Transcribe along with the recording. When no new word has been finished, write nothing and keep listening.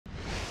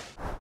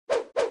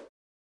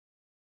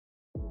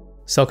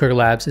Selkirk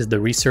Labs is the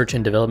research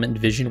and development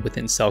division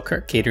within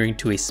Selkirk, catering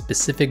to a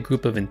specific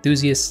group of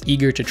enthusiasts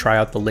eager to try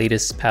out the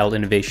latest paddle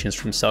innovations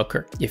from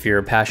Selkirk. If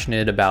you're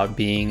passionate about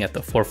being at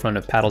the forefront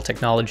of paddle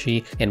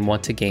technology and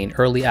want to gain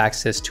early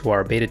access to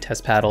our beta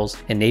test paddles,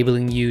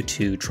 enabling you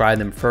to try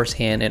them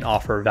firsthand and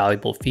offer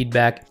valuable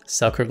feedback,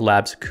 Selkirk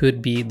Labs could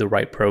be the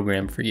right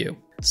program for you.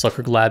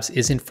 Selkirk Labs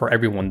isn't for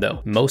everyone though.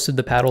 Most of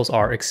the paddles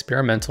are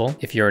experimental.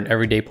 If you're an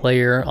everyday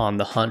player on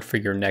the hunt for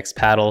your next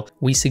paddle,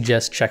 we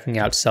suggest checking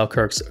out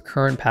Selkirk's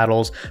current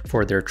paddles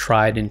for their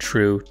tried and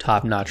true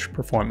top-notch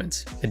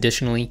performance.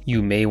 Additionally,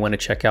 you may want to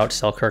check out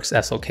Selkirk's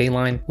SLK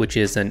line, which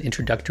is an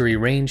introductory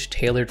range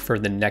tailored for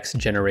the next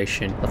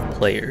generation of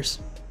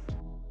players.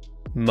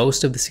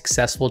 Most of the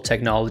successful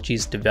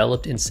technologies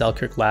developed in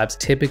Selkirk Labs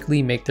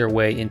typically make their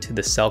way into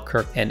the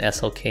Selkirk and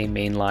SLK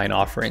mainline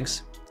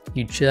offerings.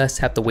 You just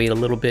have to wait a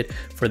little bit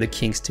for the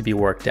kinks to be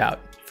worked out.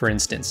 For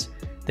instance,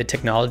 the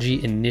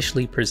technology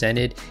initially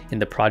presented in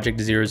the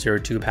Project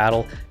 002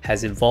 paddle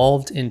has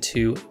evolved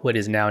into what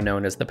is now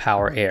known as the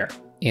Power Air,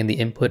 and the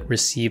input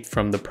received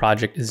from the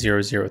Project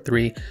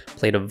 003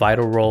 played a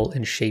vital role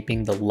in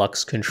shaping the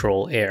Lux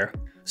Control Air.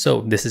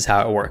 So this is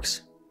how it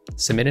works.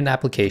 Submit an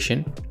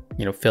application,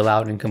 fill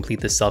out and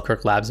complete the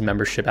Selkirk Labs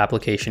membership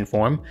application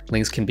form.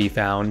 Links can be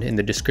found in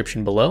the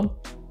description below.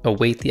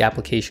 Await the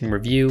application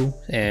review,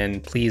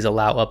 and please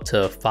allow up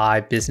to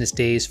 5 business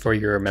days for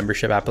your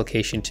membership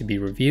application to be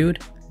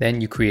reviewed.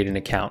 Then you create an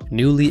account.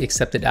 Newly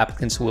accepted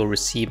applicants will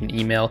receive an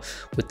email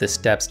with the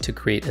steps to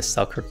create a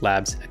Selkirk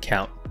Labs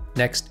account.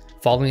 Next,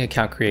 following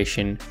account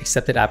creation,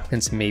 accepted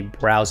applicants may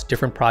browse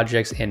different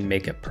projects and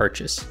make a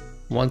purchase.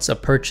 Once a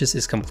purchase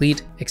is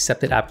complete,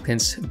 accepted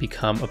applicants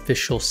become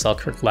official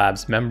Selkirk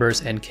Labs members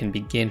and can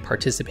begin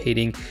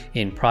participating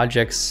in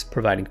projects,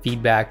 providing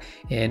feedback,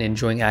 and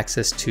enjoying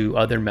access to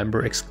other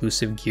member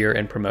exclusive gear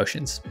and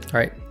promotions. All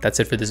right, that's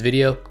it for this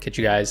video. Catch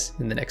you guys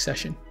in the next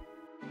session.